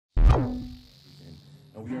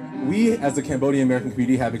We, as the Cambodian American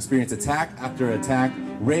community, have experienced attack after attack,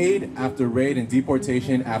 raid after raid, and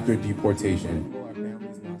deportation after deportation. Our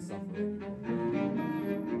families not suffer anymore.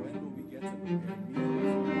 When will we get to prepare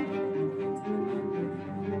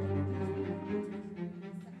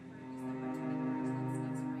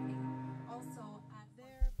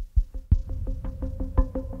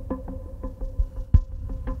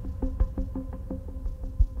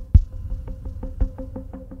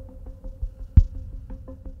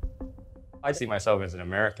I see myself as an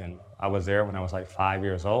American. I was there when I was like 5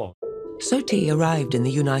 years old. Soti arrived in the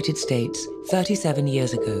United States 37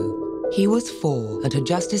 years ago. He was 4 and had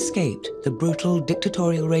just escaped the brutal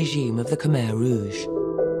dictatorial regime of the Khmer Rouge.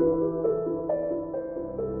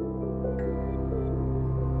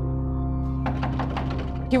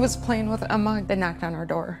 He was playing with Emma. They knocked on our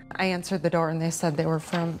door. I answered the door and they said they were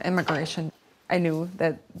from immigration. I knew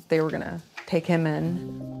that they were gonna take him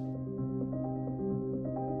in.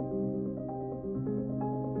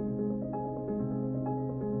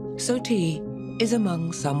 Soti is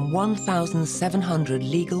among some 1,700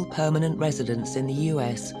 legal permanent residents in the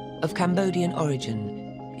US of Cambodian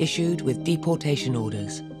origin, issued with deportation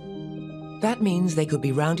orders. That means they could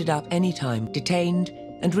be rounded up anytime, detained,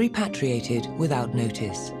 and repatriated without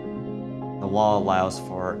notice. The law allows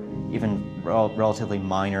for even relatively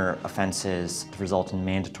minor offenses to result in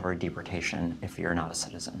mandatory deportation if you're not a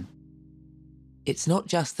citizen. It's not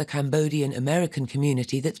just the Cambodian American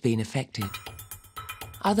community that's been affected.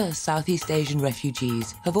 Other Southeast Asian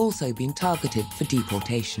refugees have also been targeted for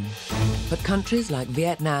deportation. But countries like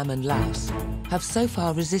Vietnam and Laos have so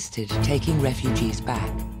far resisted taking refugees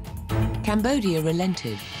back. Cambodia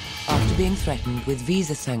relented after being threatened with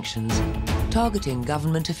visa sanctions, targeting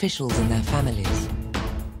government officials and their families.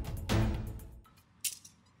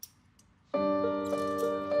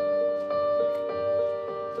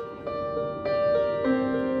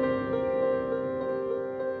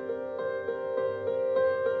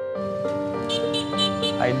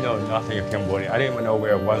 I know nothing of Cambodia. I didn't even know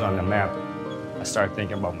where it was on the map. I started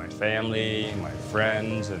thinking about my family, my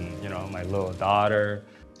friends, and my little daughter.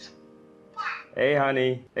 Hey,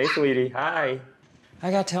 honey. Hey, sweetie. Hi.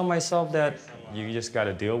 I gotta tell myself that you just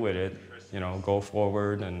gotta deal with it. Go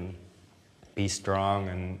forward and be strong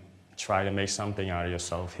and try to make something out of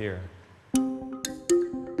yourself here.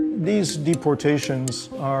 These deportations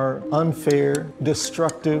are unfair,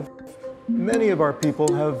 destructive. Many of our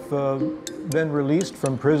people have been released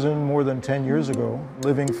from prison more than 10 years ago,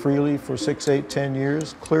 living freely for 6, 8, 10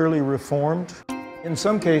 years, clearly reformed. In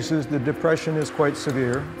some cases, the depression is quite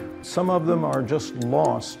severe. Some of them are just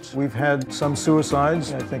lost. We've had some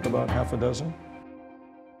suicides, I think about half a dozen.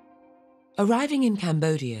 Arriving in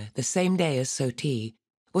Cambodia the same day as Soti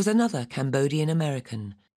was another Cambodian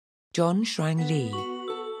American, John Shrang Lee.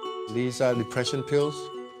 These are depression pills.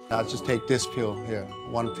 I'll just take this pill here,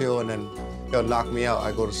 one pill, and then it'll knock me out.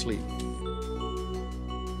 I go to sleep.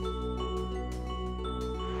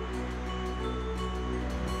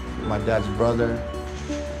 My dad's brother,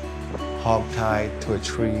 hog-tied to a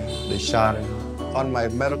tree. They shot him. On my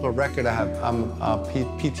medical record, I'm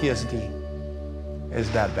PTSD. It's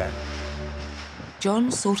that bad.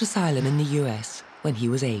 John sought asylum in the US when he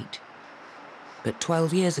was 8. But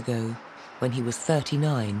 12 years ago, when he was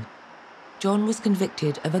 39, John was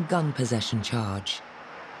convicted of a gun possession charge.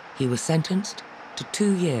 He was sentenced to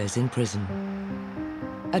 2 years in prison.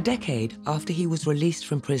 A decade after he was released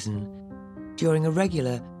from prison, during a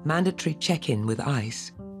regular mandatory check-in with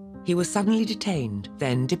ICE, he was suddenly detained,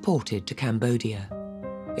 then deported to Cambodia.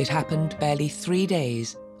 It happened barely 3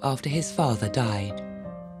 days after his father died.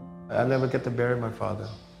 I never get to bury my father.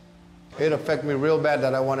 It affected me real bad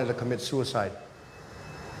that I wanted to commit suicide.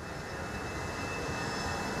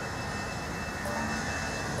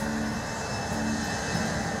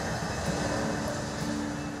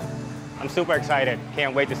 I'm super excited.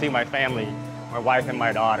 Can't wait to see my family, my wife and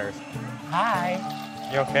my daughters. Hi.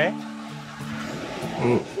 You okay?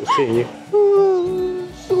 Seeing you. Oh,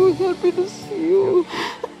 so happy to see you.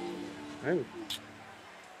 Hi,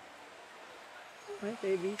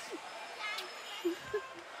 babies.